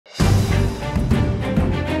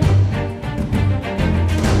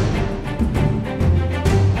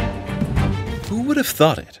have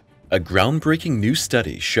thought it? A groundbreaking new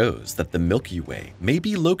study shows that the Milky Way may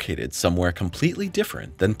be located somewhere completely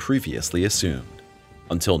different than previously assumed.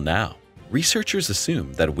 Until now, researchers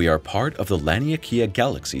assumed that we are part of the Laniakea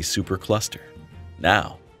galaxy supercluster.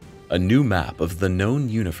 Now, a new map of the known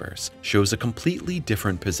universe shows a completely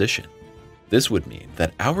different position. This would mean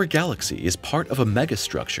that our galaxy is part of a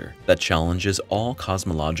megastructure that challenges all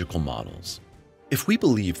cosmological models. If we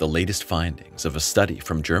believe the latest findings of a study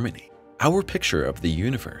from Germany, our picture of the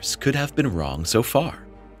universe could have been wrong so far.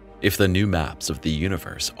 If the new maps of the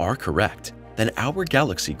universe are correct, then our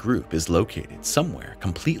galaxy group is located somewhere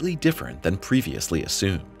completely different than previously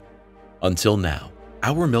assumed. Until now,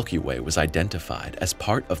 our Milky Way was identified as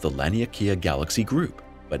part of the Laniakea galaxy group,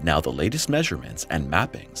 but now the latest measurements and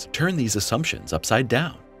mappings turn these assumptions upside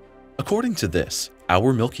down. According to this,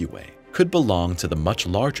 our Milky Way could belong to the much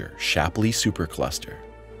larger Shapley supercluster,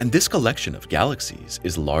 and this collection of galaxies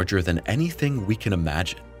is larger than anything we can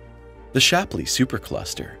imagine. The Shapley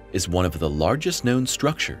supercluster is one of the largest known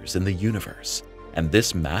structures in the universe, and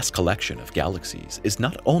this mass collection of galaxies is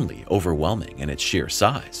not only overwhelming in its sheer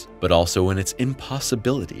size, but also in its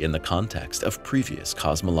impossibility in the context of previous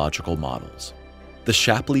cosmological models. The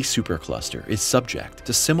Shapley supercluster is subject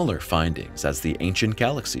to similar findings as the ancient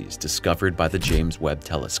galaxies discovered by the James Webb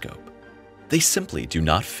Telescope. They simply do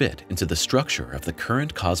not fit into the structure of the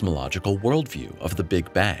current cosmological worldview of the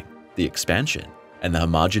Big Bang, the expansion, and the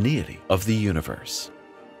homogeneity of the universe.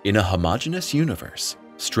 In a homogeneous universe,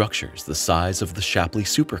 structures the size of the Shapley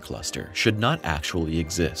supercluster should not actually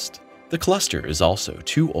exist. The cluster is also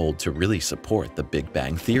too old to really support the Big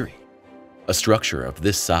Bang theory. A structure of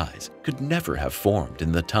this size could never have formed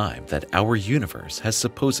in the time that our universe has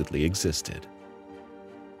supposedly existed.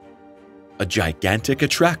 A gigantic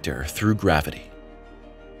attractor through gravity.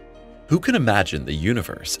 Who can imagine the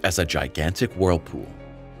universe as a gigantic whirlpool?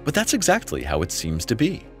 But that's exactly how it seems to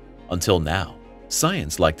be. Until now,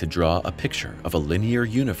 science liked to draw a picture of a linear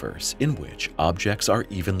universe in which objects are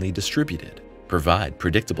evenly distributed, provide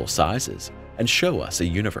predictable sizes, and show us a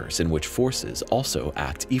universe in which forces also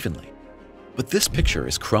act evenly. But this picture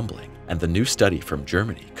is crumbling, and the new study from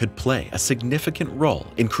Germany could play a significant role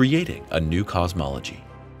in creating a new cosmology.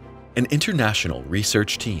 An international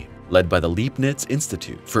research team led by the Leibniz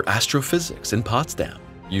Institute for Astrophysics in Potsdam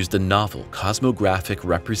used a novel cosmographic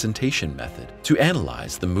representation method to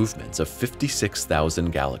analyze the movements of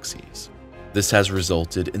 56,000 galaxies. This has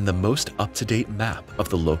resulted in the most up-to-date map of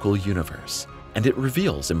the local universe, and it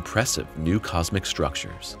reveals impressive new cosmic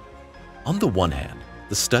structures. On the one hand,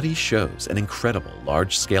 the study shows an incredible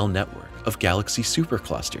large-scale network of galaxy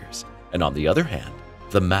superclusters, and on the other hand,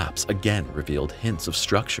 the maps again revealed hints of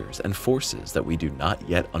structures and forces that we do not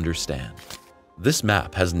yet understand. This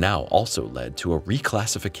map has now also led to a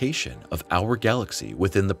reclassification of our galaxy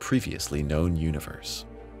within the previously known universe.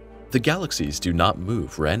 The galaxies do not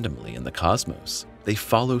move randomly in the cosmos. They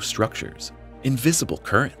follow structures, invisible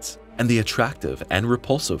currents, and the attractive and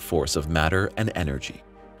repulsive force of matter and energy.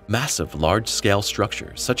 Massive large-scale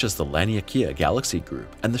structures such as the Laniakea galaxy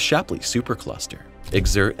group and the Shapley supercluster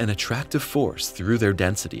exert an attractive force through their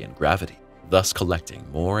density and gravity, thus collecting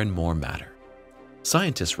more and more matter.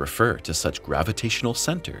 Scientists refer to such gravitational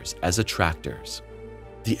centers as attractors.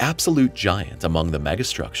 The absolute giant among the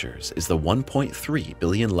megastructures is the 1.3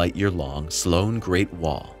 billion light-year-long Sloan Great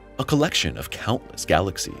Wall, a collection of countless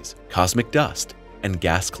galaxies, cosmic dust, and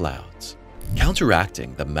gas clouds.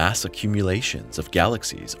 Counteracting the mass accumulations of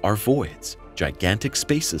galaxies are voids, gigantic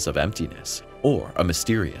spaces of emptiness, or a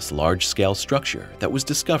mysterious large-scale structure that was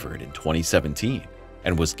discovered in 2017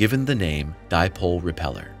 and was given the name dipole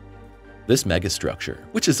repeller. This megastructure,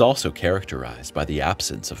 which is also characterized by the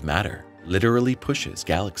absence of matter, literally pushes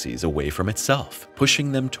galaxies away from itself,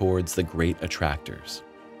 pushing them towards the great attractors.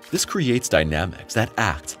 This creates dynamics that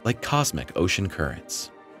act like cosmic ocean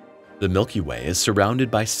currents. The Milky Way is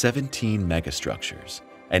surrounded by 17 megastructures,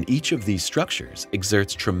 and each of these structures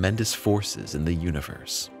exerts tremendous forces in the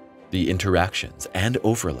universe. The interactions and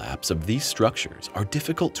overlaps of these structures are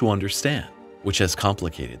difficult to understand, which has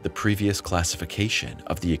complicated the previous classification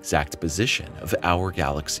of the exact position of our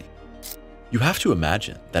galaxy. You have to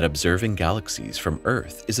imagine that observing galaxies from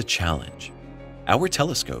Earth is a challenge. Our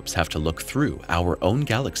telescopes have to look through our own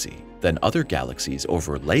galaxy, then other galaxies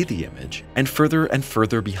overlay the image, and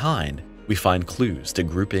further behind, we find clues to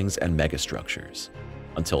groupings and megastructures.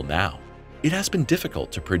 Until now, it has been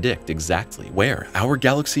difficult to predict exactly where our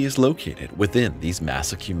galaxy is located within these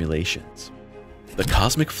mass accumulations. The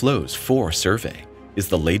Cosmic Flows 4 survey is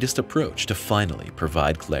the latest approach to finally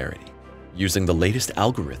provide clarity. Using the latest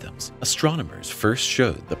algorithms, astronomers first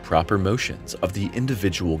showed the proper motions of the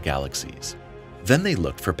individual galaxies. Then they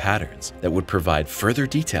looked for patterns that would provide further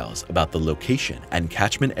details about the location and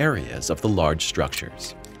catchment areas of the large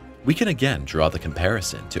structures. We can again draw the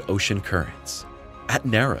comparison to ocean currents. At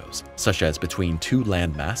narrows, such as between two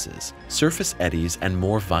land masses, surface eddies and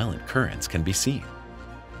more violent currents can be seen.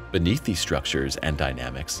 Beneath these structures and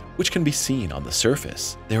dynamics, which can be seen on the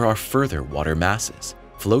surface, there are further water masses,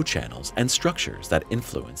 flow channels, and structures that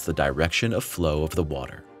influence the direction of flow of the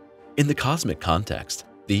water. In the cosmic context,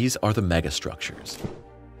 these are the megastructures.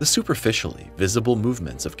 The superficially visible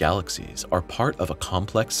movements of galaxies are part of a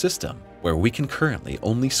complex system where we can currently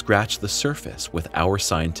only scratch the surface with our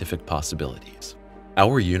scientific possibilities.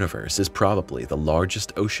 Our universe is probably the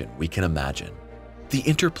largest ocean we can imagine. The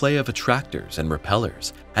interplay of attractors and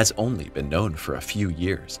repellers has only been known for a few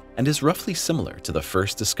years and is roughly similar to the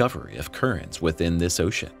first discovery of currents within this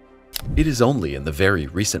ocean. It is only in the very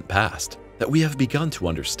recent past that we have begun to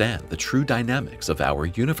understand the true dynamics of our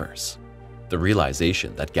universe. The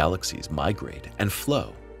realization that galaxies migrate and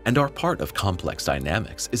flow and are part of complex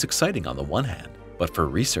dynamics is exciting on the one hand, but for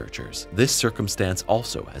researchers, this circumstance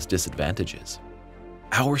also has disadvantages.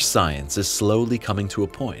 Our science is slowly coming to a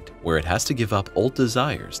point where it has to give up old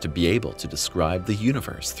desires to be able to describe the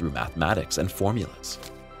universe through mathematics and formulas.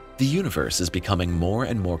 The universe is becoming more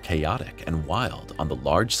and more chaotic and wild on the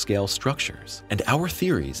large-scale structures, and our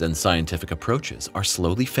theories and scientific approaches are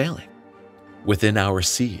slowly failing. Within our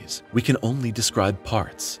seas, we can only describe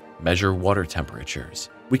parts, measure water temperatures,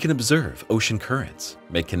 we can observe ocean currents,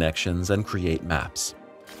 make connections, and create maps.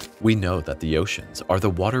 We know that the oceans are the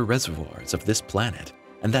water reservoirs of this planet,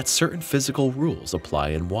 and that certain physical rules apply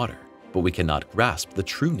in water, but we cannot grasp the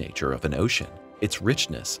true nature of an ocean, its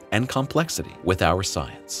richness and complexity with our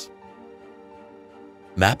science.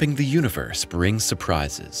 Mapping the universe brings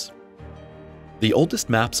surprises. The oldest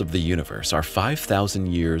maps of the universe are 5,000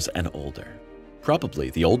 years and older. Probably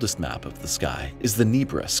the oldest map of the sky is the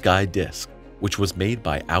Nebra sky disk, which was made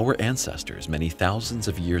by our ancestors many thousands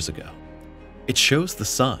of years ago. It shows the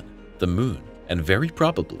sun, the moon, and very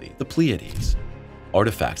probably the Pleiades.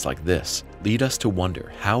 Artifacts like this lead us to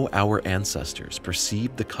wonder how our ancestors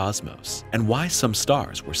perceived the cosmos and why some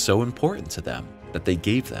stars were so important to them that they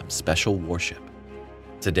gave them special worship.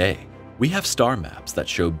 Today, we have star maps that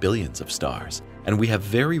show billions of stars, and we have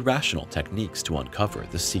very rational techniques to uncover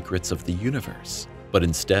the secrets of the universe. But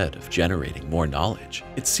instead of generating more knowledge,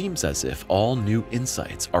 it seems as if all new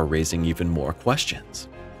insights are raising even more questions.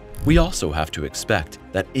 We also have to expect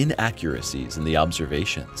that inaccuracies in the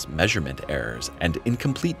observations, measurement errors, and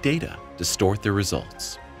incomplete data distort the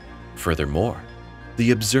results. Furthermore,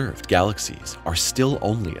 the observed galaxies are still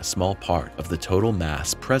only a small part of the total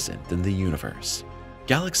mass present in the universe.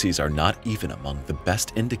 Galaxies are not even among the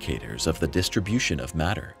best indicators of the distribution of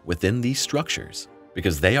matter within these structures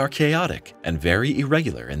because they are chaotic and very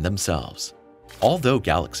irregular in themselves. Although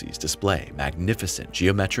galaxies display magnificent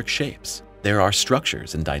geometric shapes, there are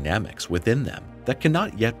structures and dynamics within them that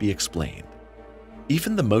cannot yet be explained.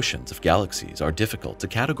 Even the motions of galaxies are difficult to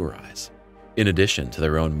categorize. In addition to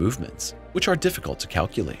their own movements, which are difficult to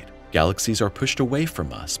calculate, galaxies are pushed away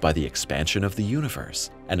from us by the expansion of the universe,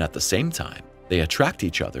 and at the same time, they attract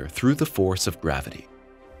each other through the force of gravity.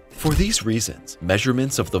 For these reasons,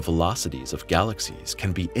 measurements of the velocities of galaxies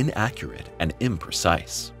can be inaccurate and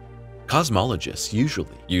imprecise. Cosmologists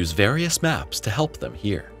usually use various maps to help them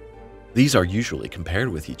here. These are usually compared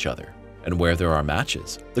with each other, and where there are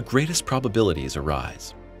matches, the greatest probabilities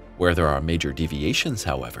arise. Where there are major deviations,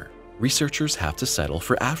 however, researchers have to settle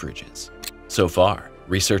for averages. So far,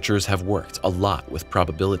 researchers have worked a lot with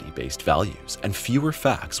probability-based values and fewer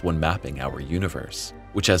facts when mapping our universe,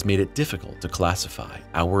 which has made it difficult to classify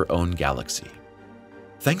our own galaxy.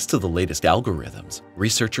 Thanks to the latest algorithms,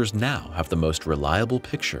 researchers now have the most reliable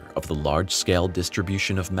picture of the large-scale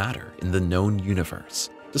distribution of matter in the known universe,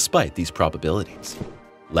 despite these probabilities.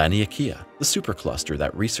 Laniakea, the supercluster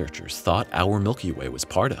that researchers thought our Milky Way was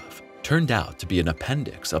part of, turned out to be an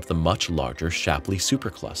appendix of the much larger Shapley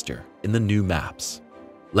supercluster in the new maps.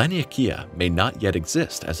 Laniakea may not yet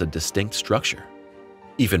exist as a distinct structure.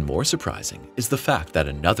 Even more surprising is the fact that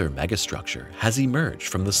another megastructure has emerged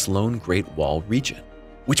from the Sloan Great Wall region,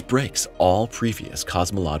 which breaks all previous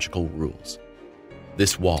cosmological rules.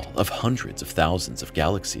 This wall of hundreds of thousands of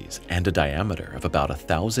galaxies and a diameter of about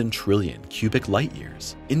 1,000 trillion cubic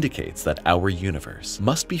light-years indicates that our universe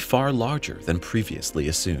must be far larger than previously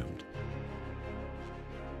assumed.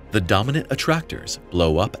 The dominant attractors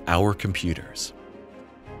blow up our computers.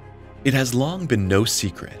 It has long been no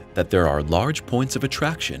secret that there are large points of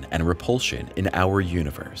attraction and repulsion in our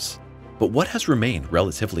universe. But what has remained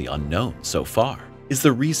relatively unknown so far is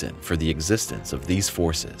the reason for the existence of these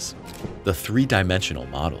forces. The three-dimensional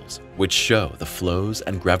models, which show the flows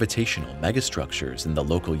and gravitational megastructures in the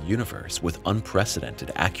local universe with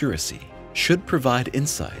unprecedented accuracy, should provide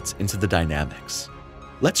insights into the dynamics.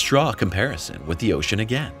 Let's draw a comparison with the ocean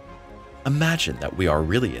again. Imagine that we are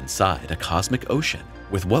really inside a cosmic ocean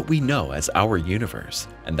with what we know as our universe,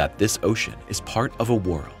 and that this ocean is part of a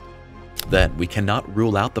world. Then we cannot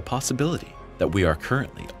rule out the possibility that we are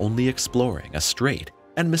currently only exploring a strait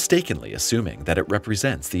and mistakenly assuming that it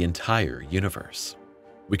represents the entire universe.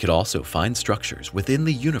 We could also find structures within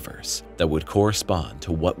the universe that would correspond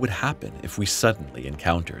to what would happen if we suddenly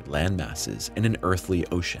encountered land masses in an earthly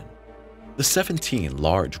ocean. The 17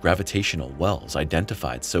 large gravitational wells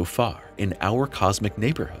identified so far in our cosmic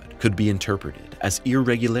neighborhood could be interpreted as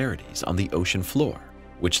irregularities on the ocean floor,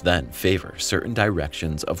 which then favor certain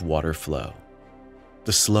directions of water flow.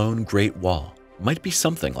 The Sloan Great Wall might be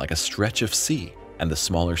something like a stretch of sea, and the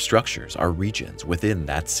smaller structures are regions within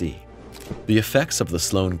that sea. The effects of the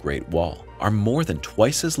Sloan Great Wall are more than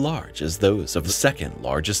twice as large as those of the second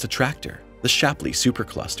largest attractor, the Shapley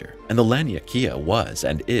supercluster, and the Laniakea was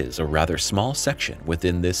and is a rather small section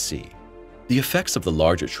within this sea. The effects of the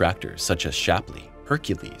large attractors such as Shapley,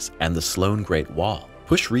 Hercules, and the Sloan Great Wall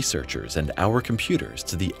push researchers and our computers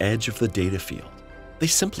to the edge of the data field. They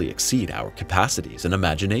simply exceed our capacities and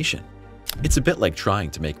imagination. It's a bit like trying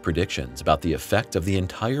to make predictions about the effect of the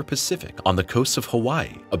entire Pacific on the coasts of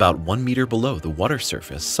Hawaii about 1 meter below the water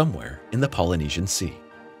surface somewhere in the Polynesian Sea.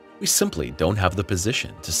 We simply don't have the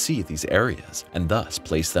position to see these areas and thus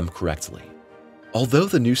place them correctly. Although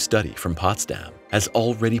the new study from Potsdam has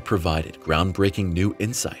already provided groundbreaking new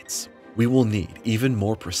insights, we will need even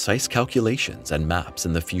more precise calculations and maps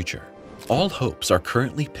in the future. All hopes are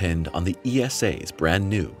currently pinned on the ESA's brand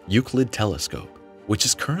new Euclid telescope, which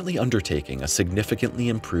is currently undertaking a significantly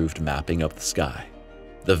improved mapping of the sky.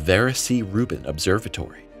 The Vera C. Rubin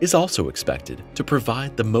Observatory is also expected to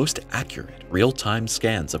provide the most accurate real-time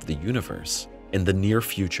scans of the universe in the near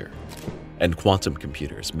future, and quantum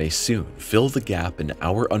computers may soon fill the gap in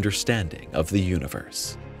our understanding of the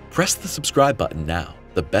universe. Press the subscribe button now.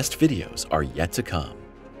 The best videos are yet to come.